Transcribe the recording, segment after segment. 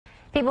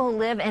People who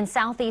live in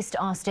Southeast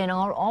Austin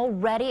are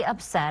already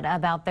upset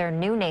about their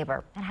new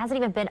neighbor. It hasn't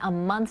even been a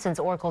month since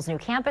Oracle's new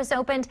campus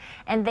opened,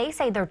 and they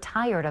say they're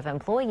tired of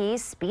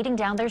employees speeding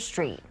down their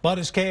street. But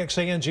as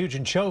KXAN's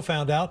Eugene Cho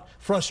found out,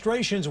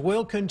 frustrations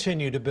will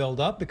continue to build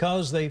up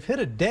because they've hit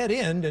a dead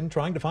end in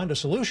trying to find a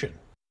solution.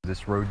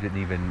 This road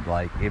didn't even,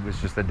 it was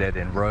just a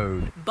dead-end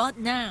road. But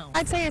now,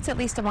 I'd say it's at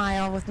least a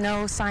mile with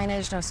no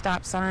signage, no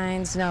stop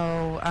signs,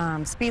 no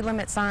speed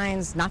limit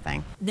signs,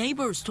 nothing.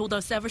 Neighbors told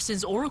us ever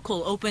since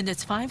Oracle opened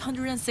its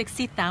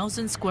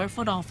 560,000 square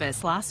foot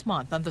office last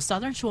month on the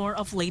southern shore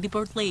of Lady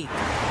Bird Lake,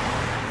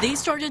 they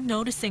started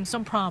noticing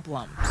some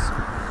problems.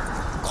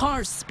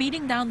 Cars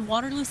speeding down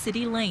Waterloo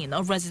City Lane,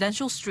 a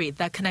residential street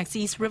that connects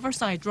East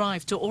Riverside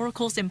Drive to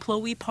Oracle's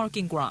employee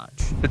parking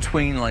garage.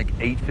 Between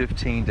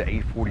 8:15 to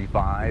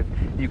 8:45,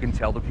 you can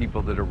tell the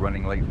people that are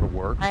running late for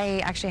work. I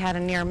actually had a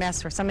near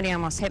miss where somebody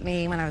almost hit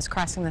me when I was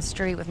crossing the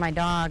street with my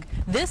dog.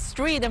 This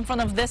street in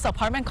front of this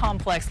apartment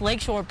complex,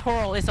 Lakeshore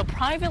Pearl, is a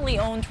privately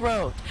owned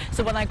road.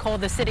 So when I called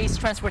the city's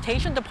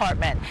transportation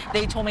department,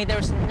 they told me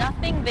there's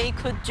nothing they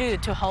could do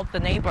to help the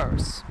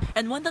neighbors.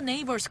 And when the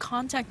neighbors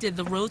contacted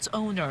the road's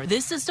owner,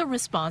 this is the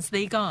response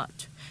they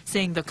got,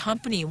 saying the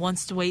company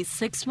wants to wait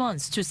 6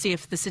 months to see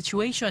if the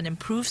situation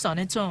improves on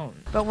its own.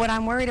 But what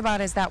I'm worried about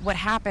is that what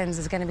happens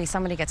is going to be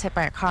somebody gets hit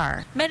by a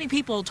car. Many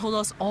people told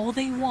us all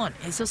they want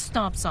is a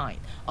stop sign,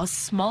 a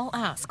small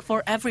ask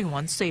for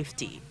everyone's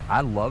safety.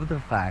 I love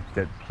the fact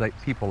that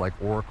people like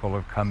Oracle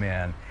have come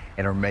in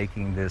and are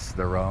making this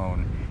their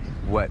own.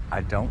 What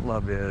I don't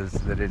love is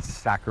that it's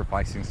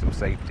sacrificing some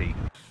safety.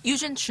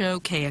 Eugene Cho,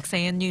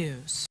 KXAN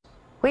News.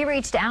 We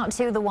reached out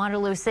to the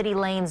Waterloo City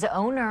Lane's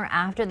owner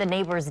after the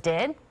neighbors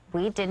did.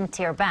 We didn't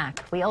hear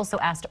back. We also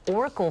asked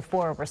Oracle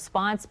for a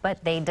response,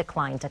 but they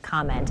declined to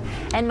comment.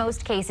 In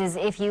most cases,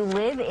 if you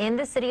live in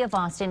the city of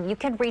Austin, you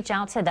can reach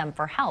out to them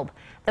for help.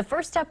 The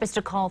first step is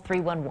to call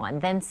 311,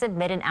 then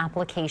submit an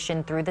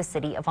application through the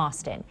city of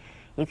Austin.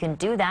 You can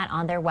do that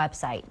on their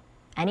website.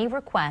 Any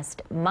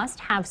request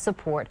must have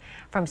support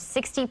from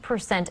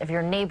 60% of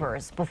your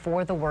neighbors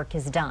before the work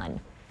is done.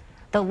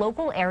 The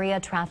local area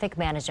traffic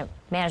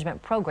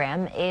management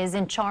program is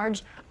in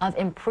charge of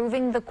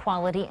improving the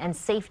quality and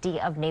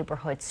safety of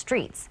neighborhood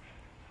streets.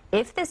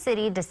 If the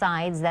city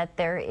decides that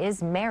there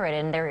is merit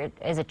and there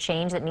is a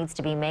change that needs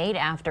to be made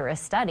after a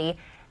study,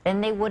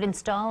 then they would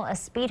install a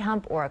speed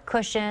hump or a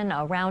cushion,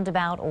 a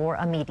roundabout, or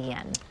a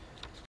median.